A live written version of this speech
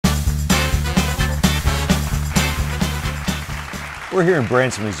We're here in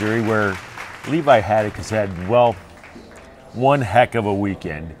Branson, Missouri, where Levi Haddock has had, well, one heck of a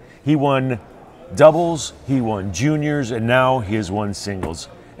weekend. He won doubles, he won juniors, and now he has won singles.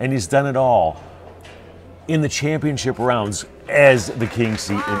 And he's done it all in the championship rounds as the king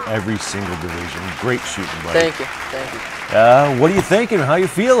seat in every single division. Great shooting, buddy. Thank you, thank you. What are you thinking? How you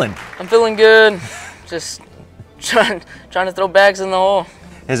feeling? I'm feeling good. Just trying to throw bags in the hole.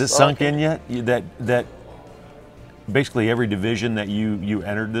 Has it sunk in yet? That basically every division that you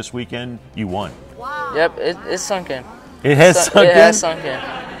entered this weekend, you won. Wow. Yep, it's sunk in. It has sunk in? It has sunk in.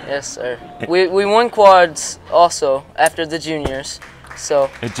 Yes, sir. We won quads also after the juniors, so.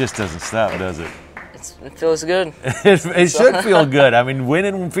 It just doesn't stop, does it? It feels good. It should feel good. I mean,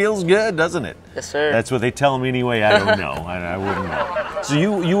 winning feels good, doesn't it? Yes, sir. That's what they tell me anyway. I don't know. I wouldn't know. So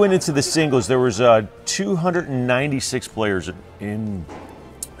you went into the singles. There was 296 players in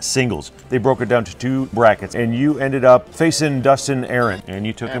singles. They broke it down to 2 brackets, and you ended up facing Dustin Arendt, and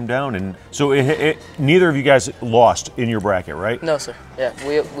you took him down. And so neither of you guys lost in your bracket, right? No, sir. Yeah,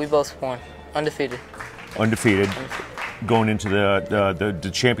 we both won. Undefeated. Undefeated. Going into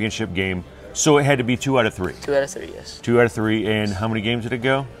the championship game. So it had to be 2 out of 3. 2 out of 3, yes. 2 out of 3, and how many games did it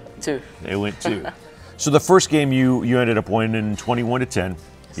go? 2. It went 2. So the first game you ended up winning 21-10.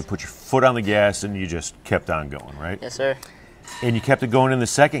 You put your foot on the gas and you just kept on going, right? Yes, sir. And you kept it going in the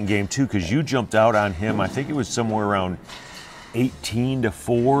second game too, because you jumped out on him. I think it was somewhere around 18-4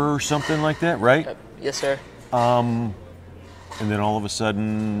 or something like that, right? Yes, sir. And then all of a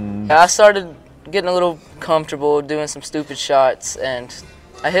sudden, I started getting a little comfortable doing some stupid shots, and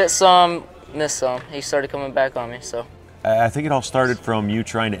I hit some, missed some. He started coming back on me, so. I think it all started from you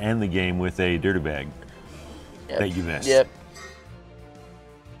trying to end the game with a dirty bag that you missed. Yep.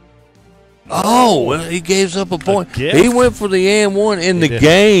 Oh, well, he gave up a point. He went for the and one in the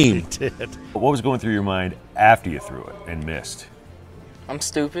game. He did. What was going through your mind after you threw it and missed? I'm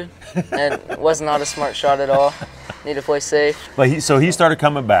stupid, and it was not a smart shot at all. Need to play safe. But so he started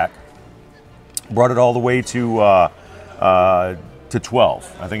coming back, brought it all the way to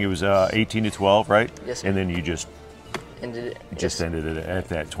 12. I think it was 18-12, right? Yes, sir. And then you just ended it at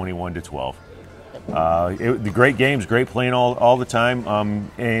that 21-12. The great games, great playing all the time.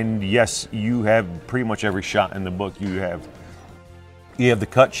 And yes, you have pretty much every shot in the book. You have the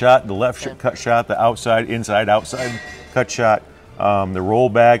cut shot, the left cut shot, the outside, inside, outside cut shot, the roll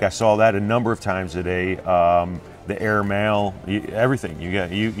bag. I saw that a number of times today. The air mail, everything.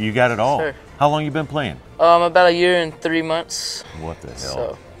 You got it all. Sure. How long you been playing? About a year and 3 months. What the hell?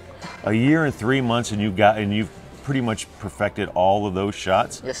 So. A year and 3 months, and you've pretty much perfected all of those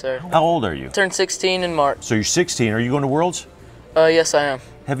shots? Yes, sir. How old are you? Turned 16 in March. So you're 16. Are you going to Worlds? Yes, I am.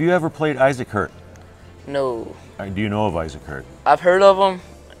 Have you ever played Isaac Hurt? No. Do you know of Isaac Hurt? I've heard of him,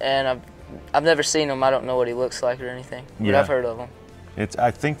 and I've never seen him. I don't know what he looks like or anything, but I've heard of him.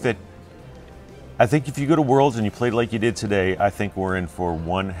 I think if you go to Worlds and you played like you did today, I think we're in for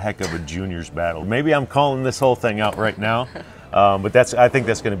one heck of a juniors battle. Maybe I'm calling this whole thing out right now, but I think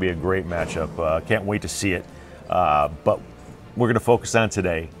that's going to be a great matchup. Can't wait to see it. But we're going to focus on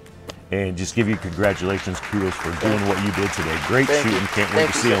today and just give you congratulations, kudos for doing what you did today. Great shooting. Can't wait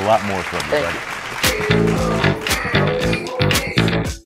to see a lot more from you, buddy.